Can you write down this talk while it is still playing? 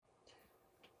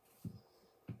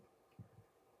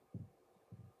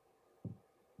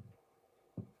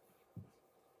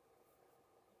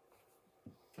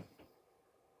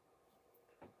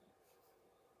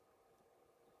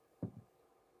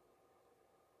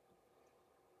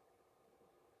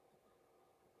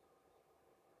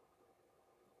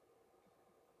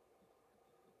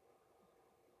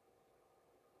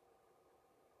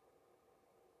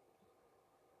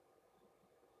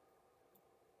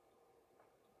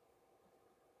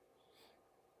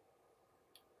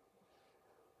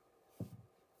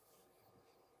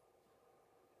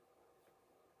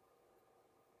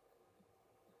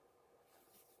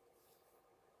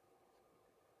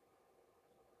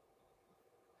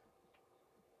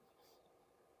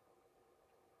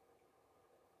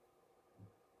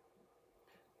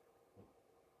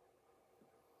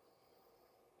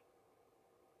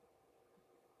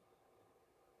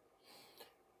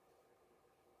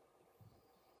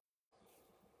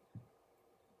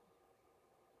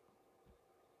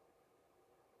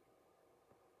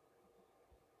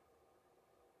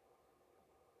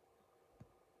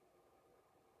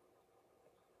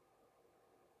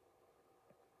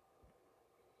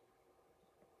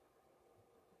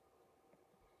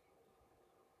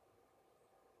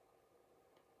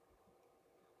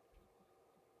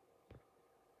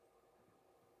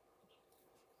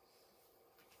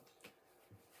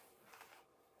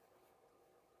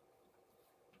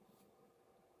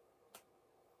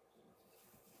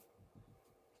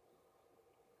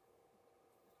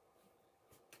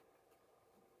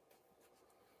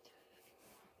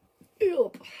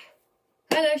Yup.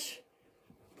 Hellish.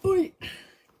 Oi.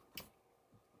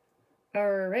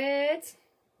 Alright.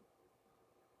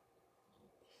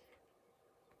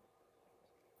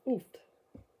 Oof.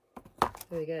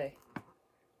 There we go.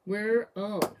 We're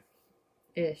on.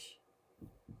 Ish.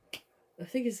 I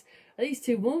think it's at least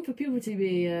too warm for people to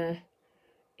be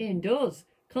indoors.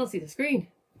 Can't see the screen.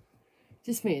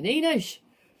 Just me and Enosh.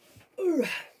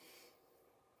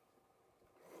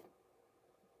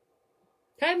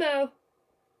 Hey Mel.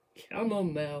 Come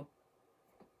on Mel.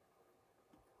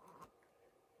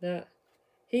 That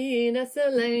Hina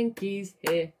Solanke's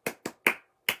here.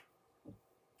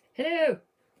 Hello.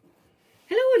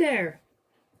 Hello there.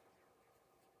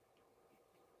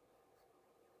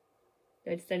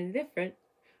 Don't say anything different.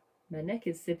 My neck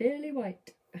is severely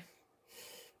white.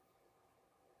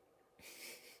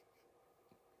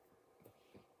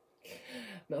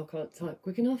 Mel can't type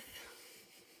quick enough.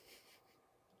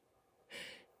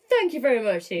 Thank you very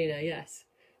much, Hina. Yes.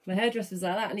 My hairdresser's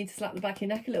like that. I need to slap the back of your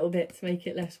neck a little bit to make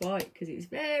it less white because it's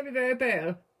very, very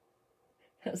bare.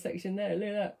 That section there, look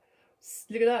at that.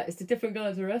 Look at that. It's a different colour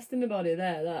to the rest in the body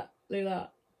there. That. Look at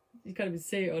that. You can't even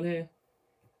see it on here.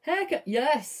 Haircut.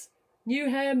 Yes. New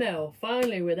hair, Mel.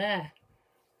 Finally, we're there.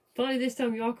 Finally, this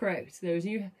time you are correct. There was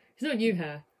new. It's not new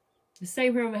hair. The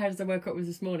same hair on my head as I woke up with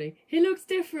this morning. He looks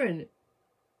different.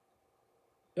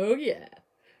 Oh yeah.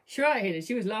 She's right here.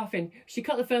 She was laughing. She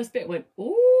cut the first bit and went,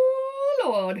 oh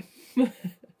Lord.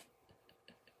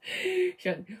 She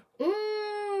went,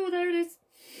 oh, there it is.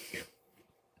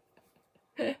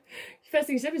 First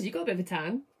thing she said was, you got a bit of a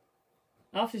tan.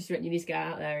 After she went, you need to go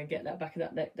out there and get that back of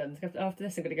that neck done. After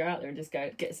this, I'm going to go out there and just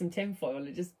go get some tin foil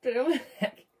and just put it on my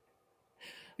neck.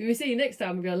 When we see you next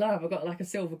time, we'll be alive. I've got like a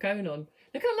silver cone on.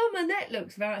 Look how long my neck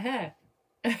looks without hair.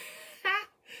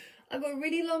 I've got a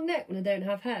really long neck when I don't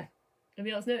have hair.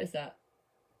 Anybody else noticed that?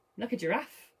 I'm like a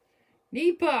giraffe.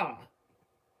 Nipa!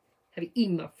 Have you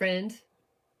eaten, my friend?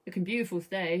 Looking beautiful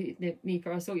today.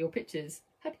 Nipa, I saw your pictures.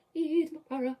 Have you eaten, my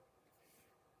para?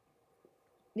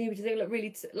 Nipa, do you think I look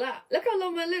really... Look how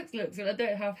long my looks when I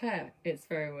don't have hair. It's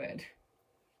very weird.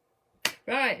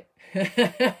 Right.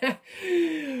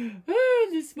 Oh,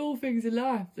 the small things in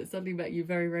life that suddenly make you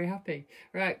very, very happy.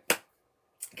 Right.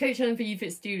 Coach Helen for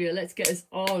YouFit Studio. Let's get us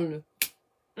on.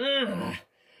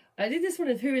 I did this one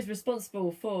of who is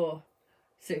responsible for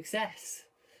success,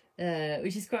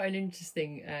 which is quite an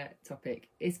interesting topic.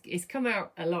 It's come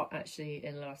out a lot actually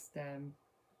in the last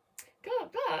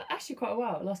actually quite a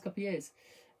while, the last couple of years.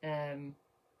 I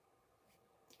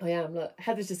am. Look,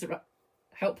 Heather's just a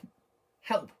help,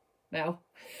 Mel.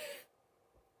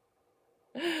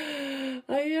 I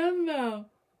am Mel.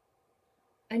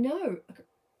 I know.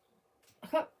 I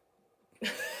can't.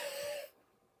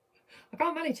 I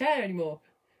can't manage hair anymore.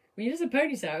 When you just a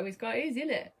ponytail, it's quite easy,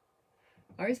 isn't it?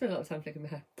 I always spend a lot of time flicking my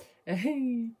hair.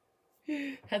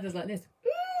 Heather's like this.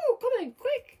 Ooh, comment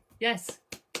quick. Yes.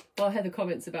 Well, Heather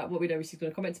comments about what we know she's going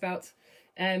to comment about.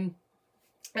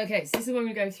 Okay, so this is what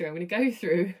I'm going to go through. I'm going to go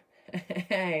through.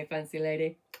 Hey, fancy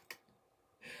lady.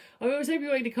 I was hoping you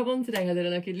wanted to come on today, Heather,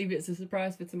 and I could leave it as a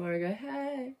surprise for tomorrow. Go,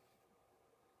 hey.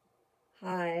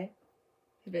 Hi.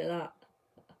 A bit of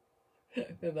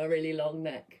that. With my really long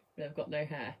neck, and I've got no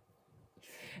hair.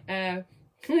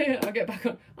 I'll get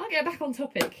back on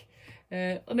topic.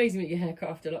 Amazing with your haircut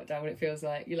after lockdown, when it feels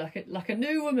like you're like a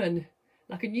new woman,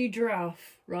 like a new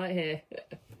giraffe right here.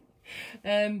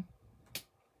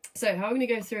 So how I'm going to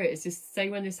go through it is just say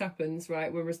when this happens,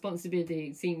 right? When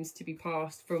responsibility seems to be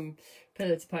passed from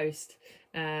pillar to post.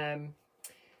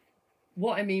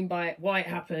 What I mean by why it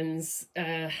happens.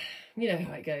 You know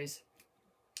how it goes.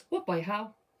 What by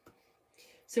how?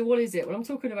 So what is it? When I'm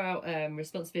talking about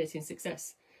responsibility and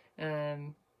success,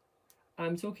 I'm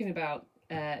talking about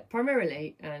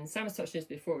primarily, and Sam has touched on this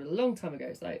before a long time ago.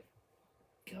 It's like,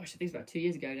 gosh, I think it's about 2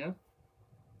 years ago now.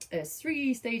 There's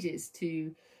 3 stages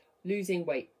to losing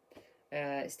weight.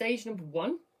 Stage number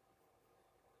 1,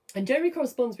 and generally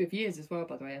corresponds with years as well,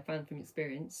 by the way, I found from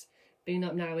experience. Being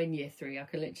up now in year 3, I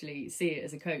can literally see it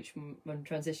as a coach when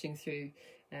transitioning through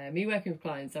me working with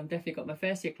clients. I've definitely got my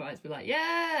first year clients be like,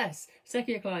 yes!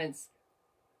 Second year clients,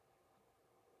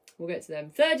 we'll get to them.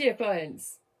 Third year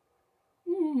clients.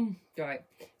 Right,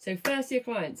 so first year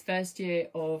clients, first year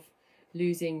of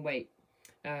losing weight.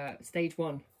 Stage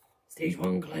 1. Stage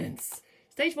 1 clients.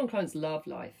 Stage 1 clients love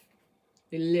life.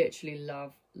 They literally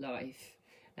love life.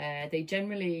 They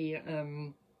generally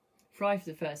thrive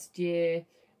for the first year,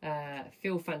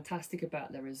 feel fantastic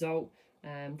about their result.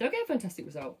 They'll get a fantastic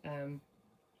result.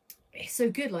 It's so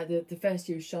good, like the first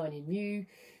year is shiny new.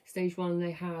 Stage 1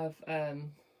 they have,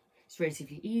 it's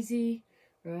relatively easy,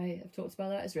 right? I've talked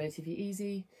about that, it's relatively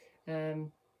easy.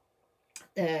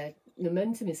 Their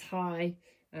momentum is high,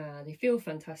 they feel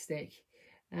fantastic,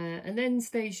 and then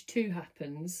stage 2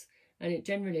 happens, and it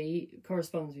generally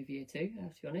corresponds with year 2, I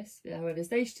have to be honest. However,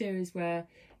 stage 2 is where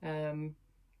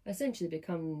essentially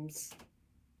becomes,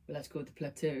 well, that's called the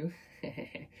plateau.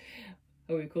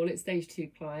 Or we call it stage 2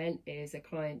 client is a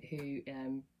client who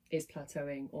is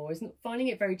plateauing or isn't finding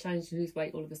it very challenging to lose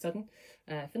weight all of a sudden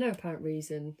for no apparent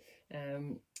reason.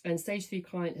 And stage 3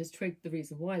 client has triggered the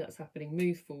reason why that's happening,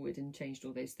 moved forward and changed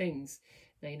all those things.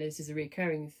 Now, you know, this is a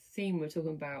recurring theme we're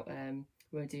talking about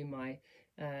when I do my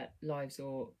lives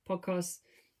or podcasts.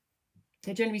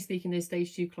 Generally speaking, those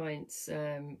stage 2 clients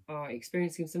are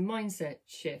experiencing some mindset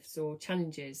shifts or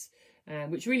challenges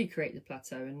which really create the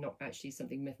plateau, and not actually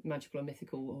something magical or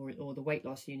mythical, or the weight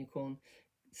loss unicorn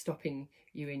stopping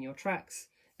you in your tracks.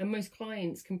 And most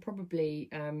clients can probably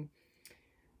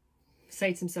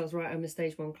say to themselves, right, I'm a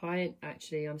stage 1 client,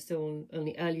 actually I'm still on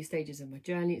the early stages of my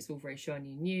journey, it's all very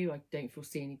shiny and new, I don't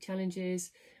foresee any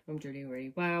challenges, I'm doing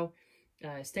really well.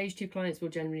 Stage 2 clients will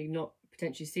generally not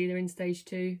potentially see they're in stage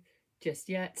 2 just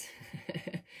yet.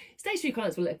 Stage 3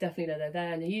 clients will definitely know they're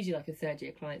there, and they're usually like a 3rd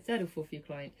year client, 3rd or 4th year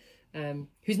client,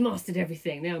 who's mastered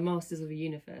everything. They are masters of the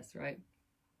universe, right?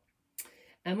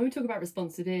 And when we talk about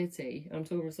responsibility, I'm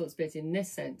talking responsibility in this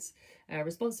sense,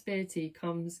 responsibility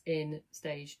comes in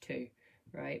stage 2,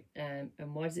 right? And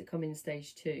why does it come in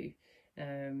stage 2?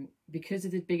 Because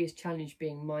of the biggest challenge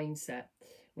being mindset.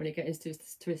 When it gets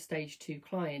to a stage 2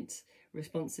 client,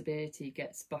 responsibility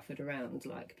gets buffered around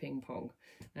like ping pong.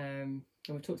 And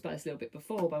we've talked about this a little bit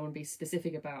before, but I want to be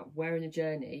specific about where in the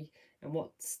journey and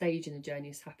what stage in the journey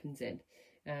this happens in.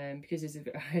 Because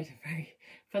I had a very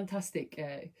fantastic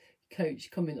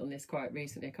coach comment on this quite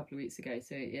recently, a couple of weeks ago,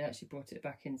 so it actually brought it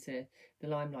back into the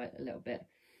limelight a little bit.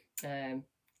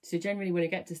 So generally when I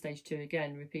get to stage 2,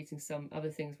 again, repeating some other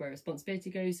things where responsibility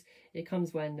goes, it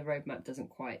comes when the roadmap doesn't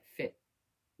quite fit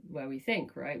where we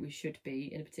think, right, we should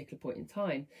be in a particular point in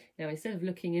time. Now, instead of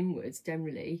looking inwards,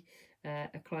 generally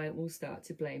a client will start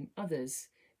to blame others.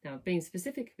 Now, being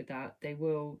specific with that, they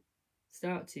will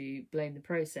start to blame the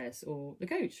process or the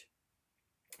coach.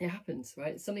 It happens,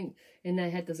 right? Something in their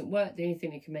head doesn't work. The only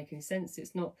thing that can make any sense,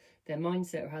 it's not their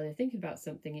mindset or how they're thinking about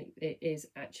something, it is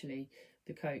actually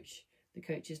the coach. The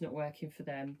coach is not working for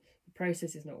them, the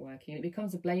process is not working. It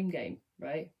becomes a blame game,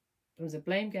 right? It becomes a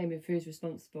blame game of who's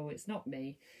responsible. It's not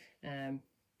me.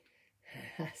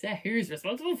 Who's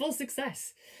responsible for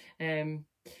success?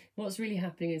 What's really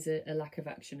happening is a lack of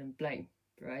action and blame,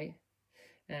 right?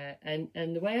 And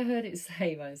the way I heard it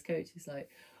say by this coach is like,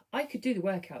 I could do the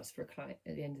workouts for a client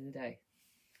at the end of the day.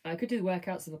 I could do the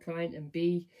workouts of a client and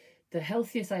be the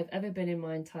healthiest I've ever been in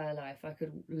my entire life. I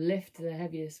could lift the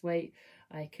heaviest weight.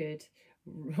 I could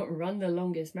run the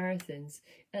longest marathons.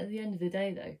 At the end of the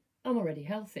day, though, I'm already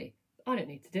healthy. I don't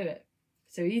need to do it.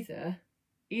 So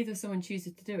either someone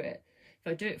chooses to do it.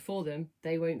 If I do it for them,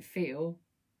 they won't feel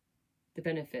the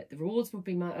benefit. The rewards will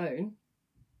be my own.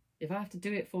 If I have to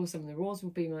do it for someone, the rewards will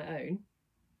be my own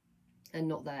and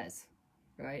not theirs,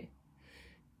 right?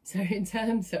 So in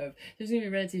terms of, this is going to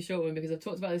be a relatively short one because I've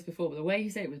talked about this before, but the way he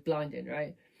said it was blinding,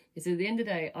 right? It's at the end of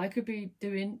the day, I could be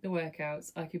doing the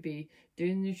workouts, I could be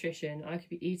doing the nutrition, I could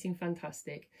be eating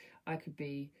fantastic, I could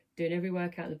be doing every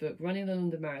workout in the book, running the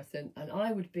London Marathon, and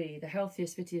I would be the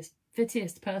healthiest,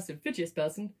 fittest person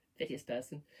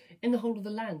in the whole of the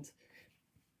land.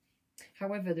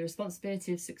 However, the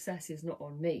responsibility of success is not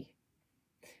on me.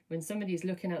 When somebody is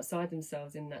looking outside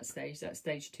themselves in that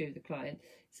stage 2, the client,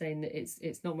 saying that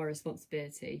it's not my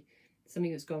responsibility,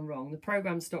 something has gone wrong, the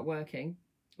program stopped working,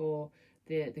 or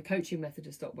the coaching method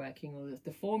has stopped working, or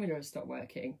the formula has stopped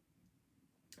working,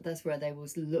 that's where they will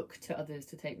look to others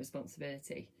to take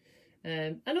responsibility.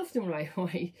 And often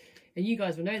when and you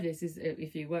guys will know this, is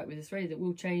if you work with us already, that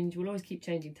we'll always keep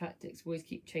changing tactics, we'll always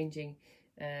keep changing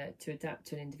to adapt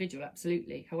to an individual,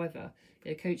 absolutely. However,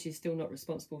 a coach is still not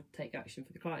responsible to take action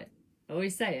for the client. I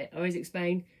always say it, I always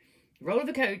explain, the role of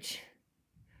the coach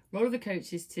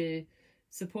is to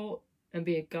support and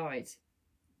be a guide,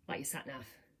 like your sat nav.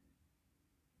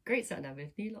 Great sat nav,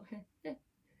 if you lot here. Yeah.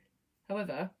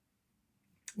 However,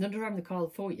 not driving the car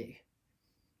for you.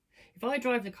 If I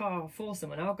drive the car for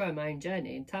someone, I'll go on my own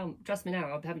journey and trust me now,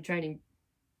 I'll have training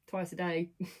twice a day.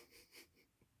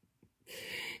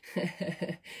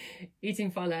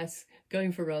 Eating far less,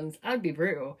 going for runs. That'd be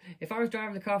brutal. If I was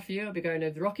driving the car for you, I'd be going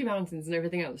over the Rocky Mountains and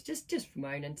everything else, just for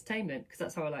my own entertainment, because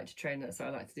that's how I like to train, that's how I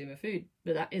like to do my food.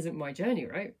 But that isn't my journey,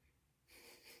 right?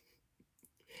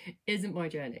 Isn't my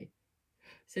journey.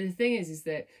 So the thing is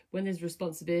that when there's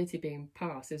responsibility being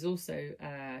passed, there's also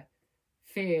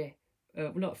fear,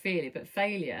 not failure, but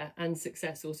failure and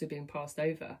success also being passed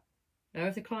over. Now,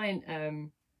 if the client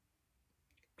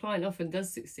often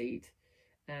does succeed,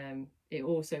 it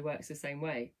also works the same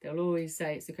way. They'll always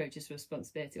say it's the coach's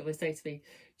responsibility, or they say to me,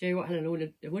 "Do you know what, Helen? I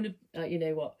want to, you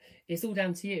know what? It's all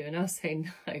down to you." And I'll say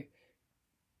no,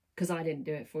 because I didn't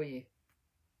do it for you.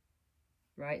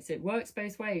 Right? So it works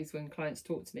both ways when clients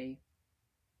talk to me,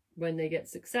 when they get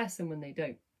success and when they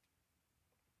don't.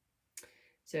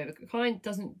 So if a client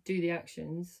doesn't do the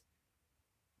actions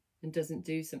and doesn't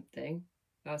do something,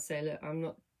 I'll say, look, I'm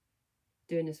not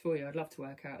doing this for you. I'd love to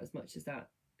work out as much as that,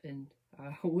 and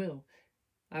I will.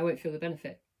 I won't feel the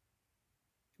benefit.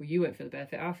 Well, you won't feel the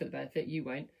benefit. I'll feel the benefit. You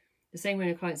won't. The same when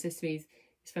a client says to me,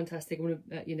 it's fantastic, I want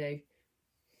to, you know,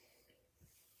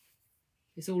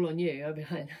 it's all on you. I'll be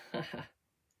like,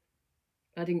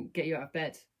 I didn't get you out of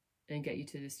bed and get you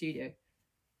to the studio.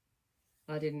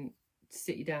 I didn't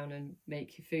sit you down and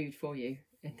make your food for you.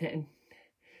 And then,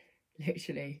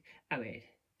 literally, I mean,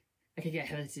 I could get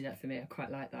her to do that for me. I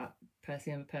quite like that.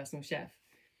 Personally, I'm a personal chef.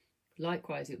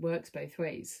 Likewise, it works both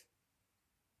ways.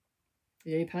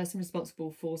 The only person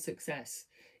responsible for success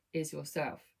is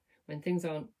yourself. When things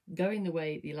aren't going the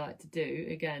way that you like to do,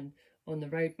 again, on the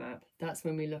roadmap, that's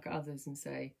when we look at others and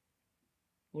say,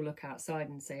 we'll look outside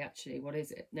and say, actually, what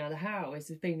is it? Now, the how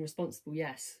is being responsible,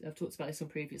 yes. I've talked about this on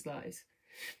previous lives.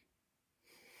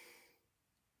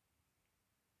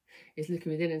 It's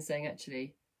looking within and saying,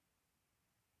 actually,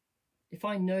 if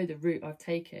I know the route I've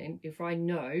taken, if I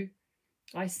know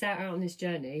I set out on this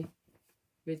journey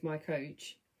with my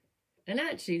coach, and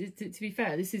actually, to be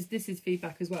fair, this is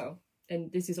feedback as well,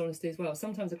 and this is honesty as well.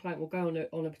 Sometimes a client will go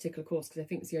on a particular course because they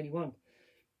think it's the only one.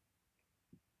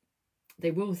 They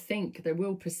will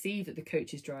perceive that the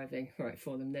coach is driving right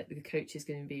for them, that the coach is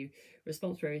going to be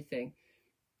responsible for everything.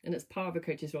 And that's part of a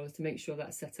coach's role, is to make sure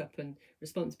that set up and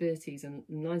responsibilities and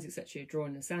lines, etc., are drawn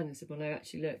in the sand and say, well, no,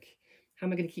 actually, look, how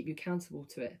am I going to keep you accountable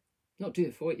to it? Not do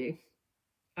it for you.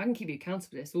 I can keep you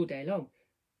accountable to this all day long.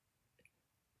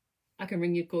 I can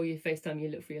ring you, call you, FaceTime you,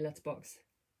 look for your letterbox.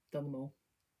 Done them all.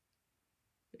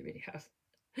 It really has.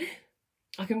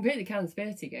 I can play the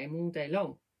accountability game all day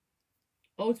long.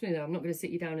 Ultimately, though, I'm not going to sit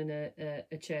you down in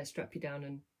a chair, strap you down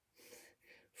and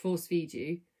force feed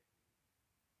you,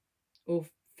 or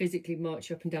physically march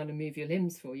you up and down and move your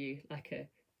limbs for you like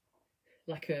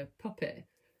a puppet.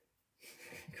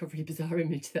 Got a really bizarre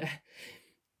image there.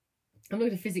 I'm not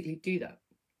going to physically do that,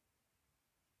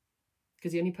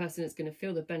 because the only person that's going to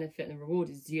feel the benefit and the reward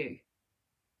is you.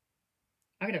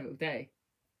 I could have it all day.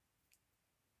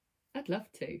 I'd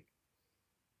love to.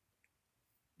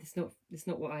 It's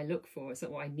not what I look for. It's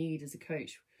not what I need as a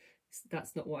coach.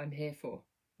 That's not what I'm here for.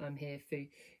 I'm here for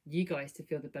you guys to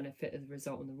feel the benefit of the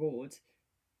result and the reward,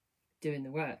 doing the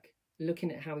work,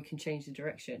 looking at how we can change the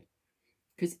direction.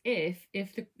 Because if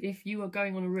you are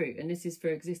going on a route, and this is for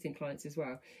existing clients as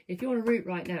well, if you're on a route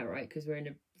right now, right, because we're in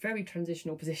a very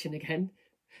transitional position again,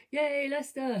 yay,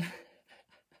 Leicester,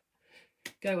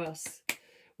 go us.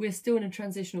 We're still in a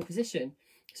transitional position,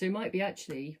 so it might be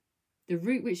actually the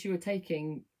route which you were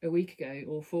taking a week ago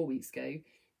or 4 weeks ago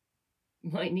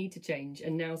might need to change,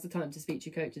 and now's the time to speak to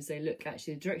your coach and say, look,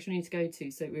 actually the direction we need to go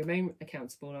to so we remain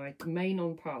accountable and I remain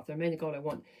on path, I remain the goal I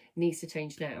want, needs to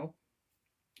change now,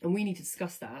 and we need to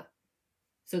discuss that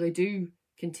so they do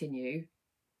continue,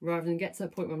 rather than get to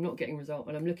that point where I'm not getting a result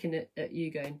and I'm looking at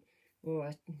you going,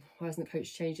 oh, why hasn't the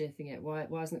coach changed anything yet? Why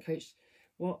hasn't the coach,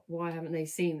 why haven't they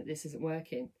seen that this isn't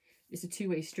working? It's a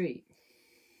two-way street.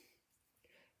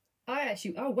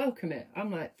 I'll welcome it.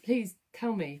 I'm like, please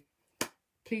tell me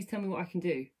what I can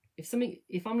do.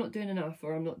 If I'm not doing enough,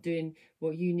 or I'm not doing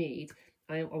what you need,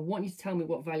 I want you to tell me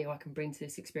what value I can bring to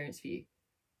this experience for you.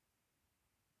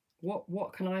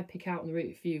 What can I pick out on the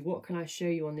route for you? What can I show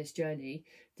you on this journey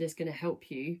that's going to help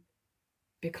you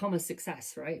become a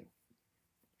success, right?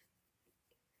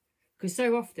 Because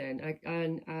so often, I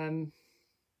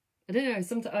don't know,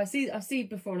 sometimes I see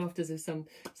before and afters of some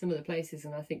other places,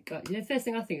 and I think, the first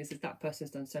thing I think is that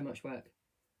person's done so much work.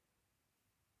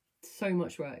 So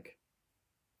much work.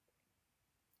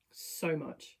 So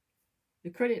much. The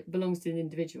credit belongs to an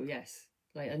individual, yes.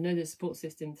 Like, I know the support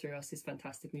system through us is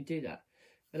fantastic, we do that.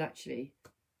 But actually,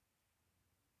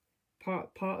 part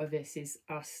of this is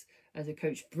us as a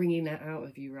coach bringing that out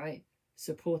of you, right?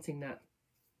 Supporting that.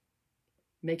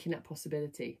 Making that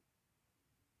possibility.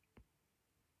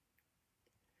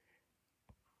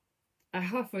 I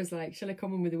half was like, shall I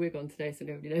come on with a wig on today so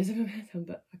nobody knows I'm a man?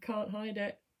 But I can't hide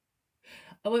it.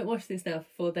 I won't wash this now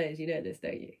for 4 days. You know this,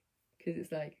 don't you? Because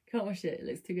it's like, can't wash it. It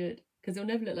looks too good. Because it'll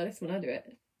never look like this when I do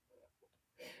it.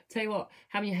 Tell you what,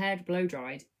 having your hair blow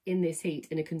dried in this heat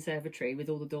in a conservatory with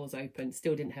all the doors open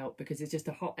still didn't help, because it's just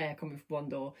a hot air coming from one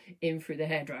door in through the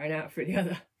hairdryer and out through the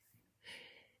other.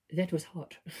 That was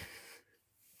hot.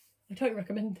 I don't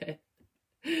recommend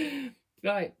it.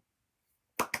 Right.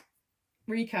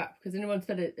 Recap, because I don't want to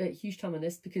spend a huge time on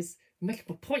this, because I'm making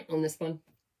a point on this one.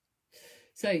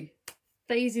 So,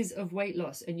 phases of weight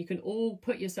loss, and you can all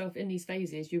put yourself in these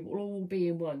phases. You will all be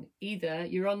in one. Either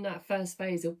you're on that first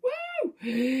phase of, woo,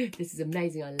 this is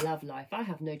amazing, I love life, I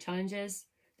have no challenges.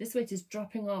 This weight is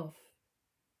dropping off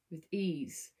with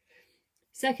ease.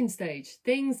 Second stage,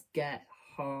 things get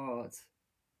hard.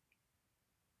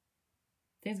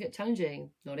 Things get challenging,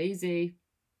 not easy.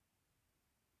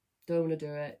 Don't want to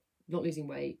do it, not losing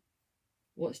weight.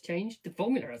 What's changed? The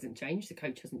formula hasn't changed, the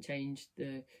coach hasn't changed,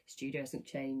 the studio hasn't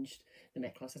changed, the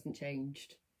Met class hasn't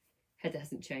changed, Heather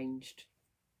hasn't changed.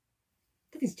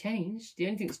 Nothing's changed. The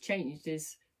only thing that's changed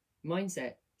is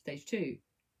mindset, stage 2.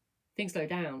 Things slow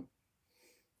down.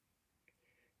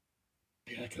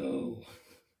 Plateau.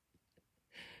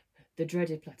 The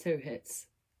dreaded plateau hits.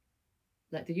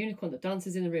 Like the unicorn that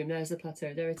dances in the room, there's the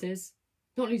plateau, there it is.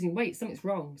 Not losing weight, something's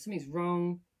wrong. Something's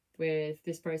wrong with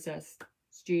this process.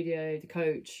 Studio, the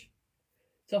coach.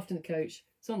 It's often the coach.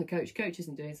 It's on the coach. Coach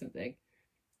isn't doing something.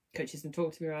 Coach isn't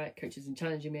talking to me right. Coach isn't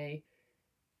challenging me.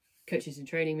 Coach isn't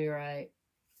training me right.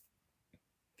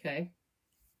 Okay.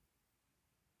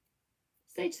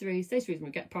 Stage 3 is when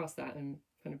we get past that and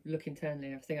kind of look internally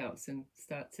and everything else and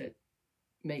start to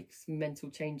make some mental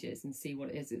changes and see what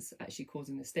it is that's actually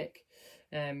causing the stick.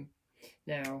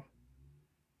 Now,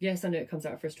 yes, I know it comes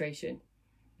out of frustration.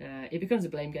 It becomes a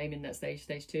blame game in that stage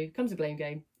 2. It becomes a blame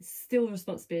game. It's still the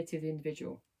responsibility of the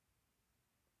individual,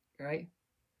 right?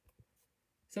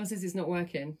 Someone says it's not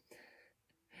working.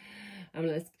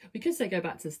 We could say go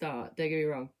back to the start. Don't get me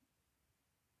wrong.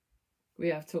 We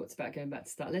have talked about going back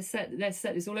to start. Let's set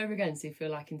this all over again. See if you're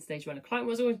like in stage 1. A client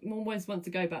always want to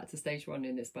go back to stage 1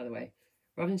 in this, by the way.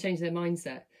 Rather than change their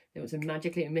mindset, they want to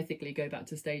magically and mythically go back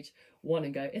to stage 1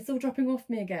 and go, it's all dropping off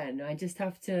me again. I just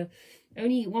have to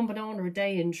only eat 1 banana a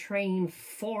day and train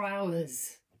 4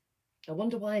 hours. I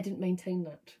wonder why I didn't maintain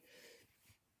that.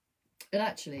 And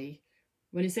actually,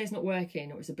 when it says it's not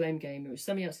working, or it's a blame game, or it's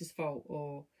somebody else's fault,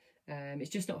 or it's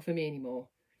just not for me anymore,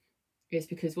 it's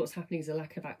because what's happening is a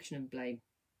lack of action and blame.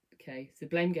 Okay, so the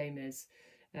blame game is,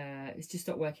 it's just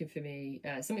not working for me.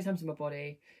 Something's happened to my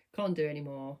body, can't do it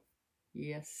anymore.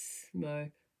 Yes, no.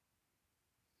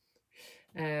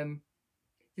 The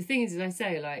thing is, as I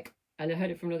say, like, and I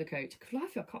heard it from another coach, I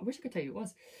wish I could tell you it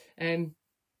was.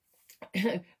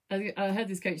 I heard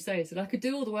this coach say, so I could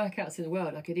do all the workouts in the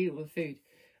world, I could eat all the food,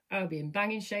 I would be in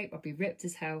banging shape, I'd be ripped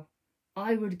as hell,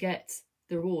 I would get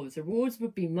the rewards. The rewards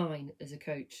would be mine as a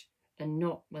coach and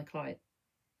not my client.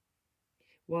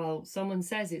 While someone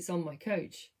says it's on my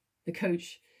coach, the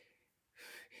coach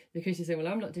is saying, well,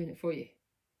 I'm not doing it for you.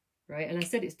 Right, and I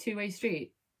said it's two-way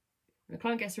street. When a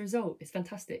client gets a result, it's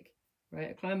fantastic,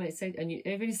 right? A client might say, and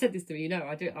if you said this to me, you know,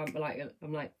 I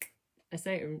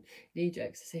say it in knee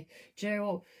jokes. I say, do you know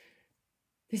what?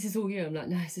 This is all you. I'm like,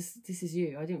 no, this is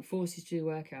you. I didn't force you to do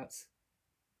workouts.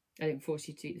 I didn't force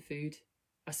you to eat the food.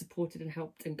 I supported and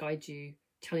helped and guided you,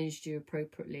 challenged you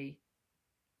appropriately,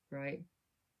 right?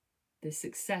 The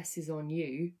success is on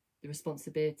you. The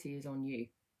responsibility is on you.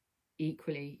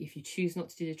 Equally, if you choose not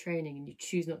to do the training and you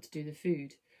choose not to do the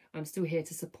food, I'm still here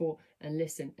to support and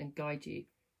listen and guide you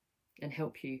and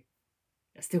help you.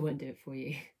 I still won't do it for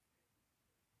you.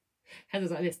 Heather's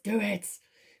like this, do it!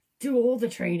 Do all the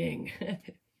training.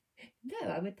 No,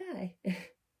 I would die.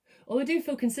 Although I do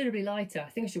feel considerably lighter.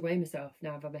 I think I should weigh myself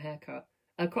now I've had my haircut.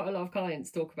 Quite a lot of clients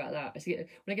talk about that. When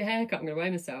I get a haircut, I'm going to weigh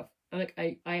myself.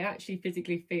 I actually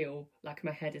physically feel like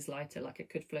my head is lighter, like it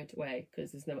could float away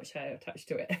because there's not much hair attached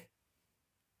to it.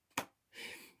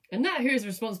 And that who is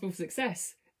responsible for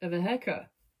success of a haircut?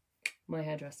 My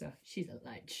hairdresser. She's a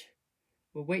ledge.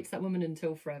 We'll wait to that woman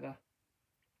until forever.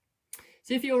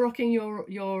 So if you're rocking your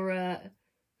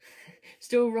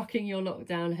still rocking your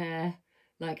lockdown hair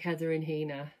like Heather and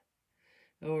Hina,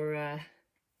 or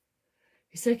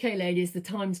it's okay, ladies, the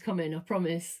time's coming, I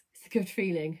promise. It's a good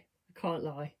feeling. I can't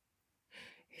lie.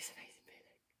 It's an amazing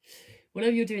feeling.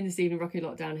 Whatever you're doing this evening, rocking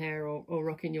lockdown hair or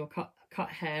rocking your cut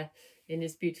hair in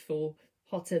this beautiful,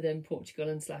 hotter than Portugal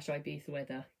and / Ibiza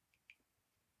weather.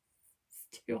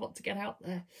 It's too hot to get out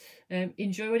there.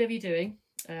 Enjoy whatever you're doing.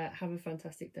 Have a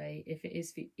fantastic day. If it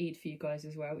is Eid for you guys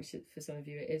as well, which for some of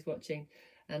you it is watching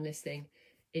and listening,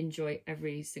 enjoy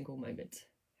every single moment.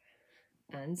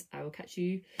 And I will catch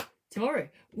you tomorrow.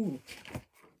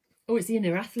 Oh, it's the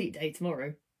Inner Athlete Day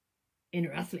tomorrow.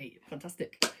 Inner Athlete,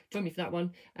 fantastic. Join me for that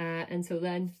one. Until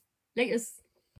then, laters.